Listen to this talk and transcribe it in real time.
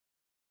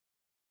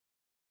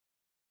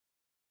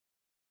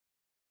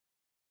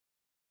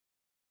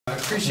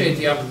appreciate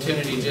the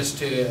opportunity just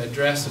to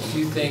address a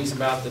few things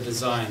about the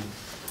design.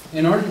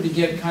 In order to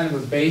get kind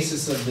of a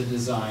basis of the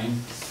design,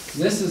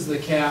 this is the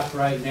cap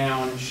right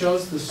now, and it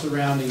shows the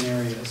surrounding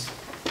areas.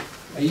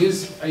 I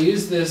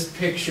use this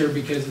picture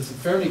because it's a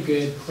fairly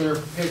good, clear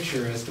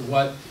picture as to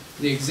what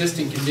the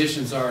existing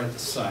conditions are at the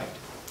site.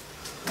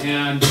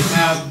 And we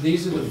have,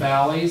 these are the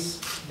valleys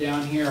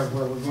down here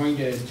where we're going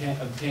to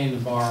obtain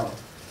the borrow.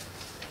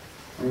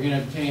 We're going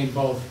to obtain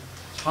both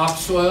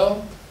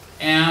topsoil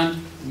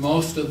and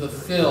most of the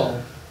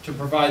fill to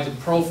provide the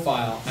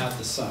profile at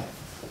the site.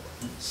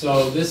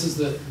 So these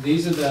are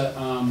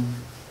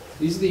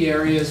the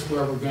areas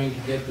where we're going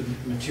to get the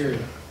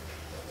material.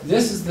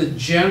 This is the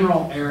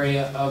general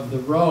area of the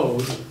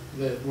road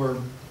that we're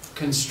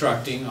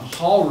constructing, a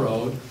haul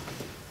road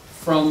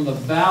from the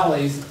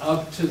valleys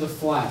up to the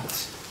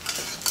flats.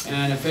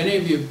 And if any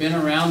of you have been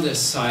around this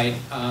site,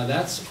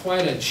 that's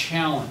quite a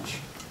challenge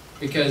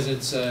because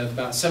it's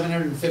about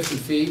 750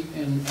 feet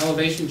in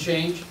elevation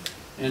change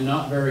and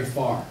not very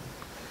far.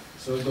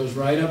 So it goes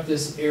right up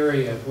this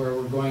area where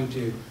we're going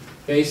to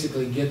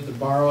basically get the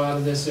borrow out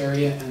of this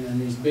area, and then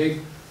these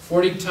big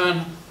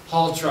 40-ton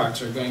haul trucks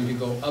are going to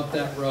go up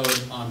that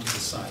road onto the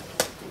site.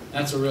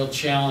 That's a real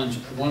challenge,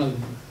 one of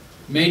the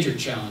major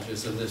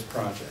challenges of this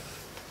project.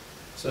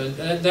 So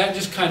that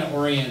just kind of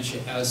orients you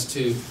as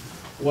to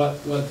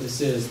what this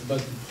is. But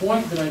the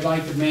point that I'd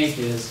like to make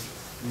is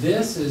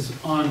this is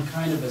on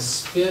kind of a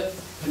spit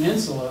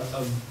peninsula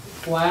of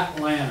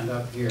flat land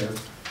up here,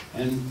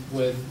 and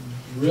with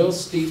real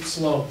steep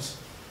slopes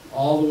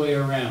all the way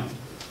around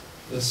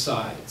the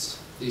sides,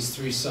 these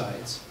three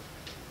sides.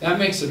 That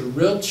makes it a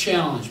real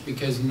challenge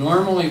because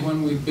normally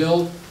when we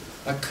build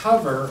a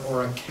cover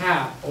or a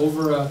cap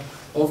over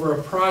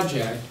a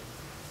project,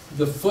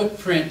 the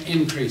footprint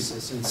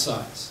increases in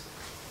size.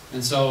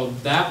 And so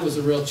that was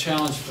a real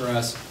challenge for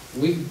us.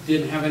 We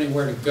didn't have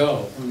anywhere to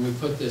go when we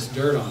put this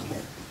dirt on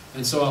here.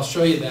 And so I'll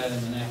show you that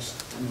in the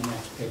next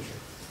picture.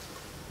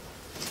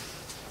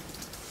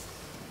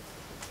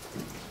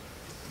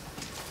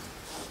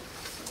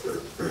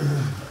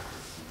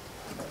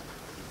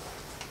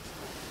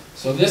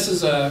 So this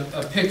is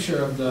a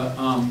picture of the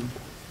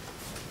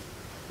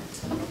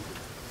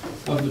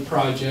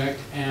project,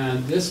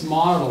 and this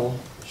model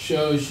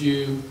shows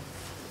you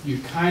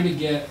kind of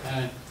get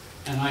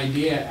an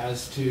idea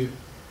as to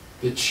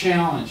the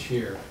challenge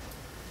here.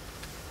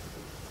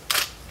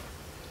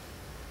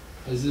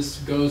 As this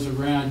goes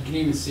around, you can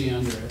even see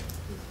under it.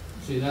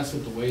 See, that's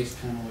what the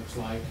waste kind of looks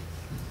like,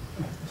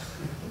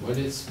 what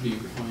its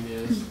viewpoint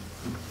is.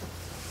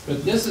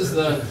 But this is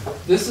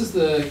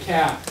the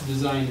cap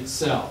design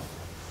itself.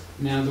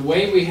 Now the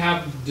way we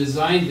have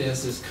designed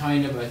this is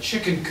kind of a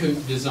chicken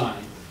coop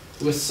design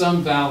with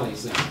some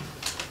valleys in it.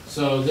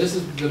 So this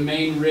is the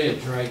main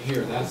ridge right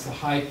here. That's the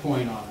high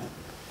point on it.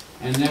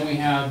 And then we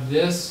have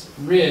this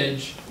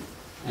ridge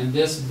and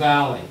this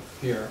valley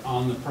here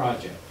on the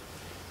project.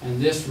 And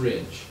this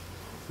ridge.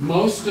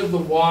 Most of the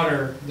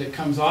water that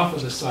comes off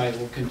of the site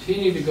will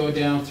continue to go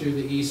down through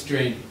the east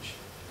drainage.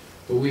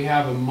 But we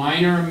have a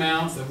minor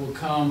amount that will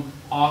come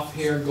off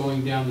here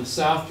going down the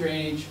south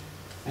drainage,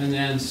 and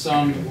then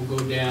some that will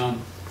go down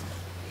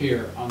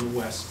here on the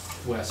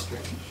west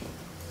drainage.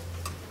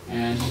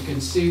 And you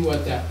can see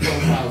what that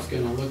profile is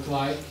going to look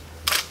like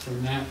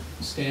from that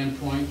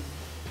standpoint.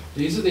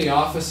 These are the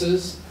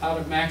offices out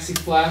of Maxey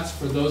Flats,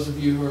 for those of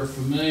you who are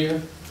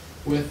familiar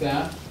with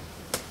that.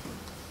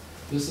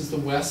 This is the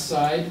west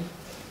side.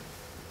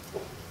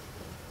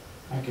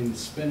 I can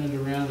spin it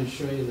around and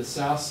show you the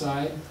south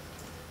side.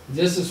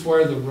 This is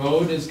where the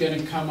road is going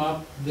to come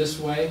up this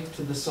way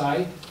to the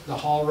site, the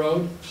haul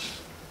road.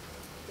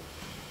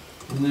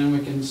 And then we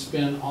can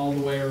spin all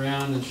the way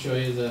around and show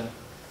you the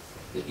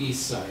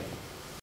east side.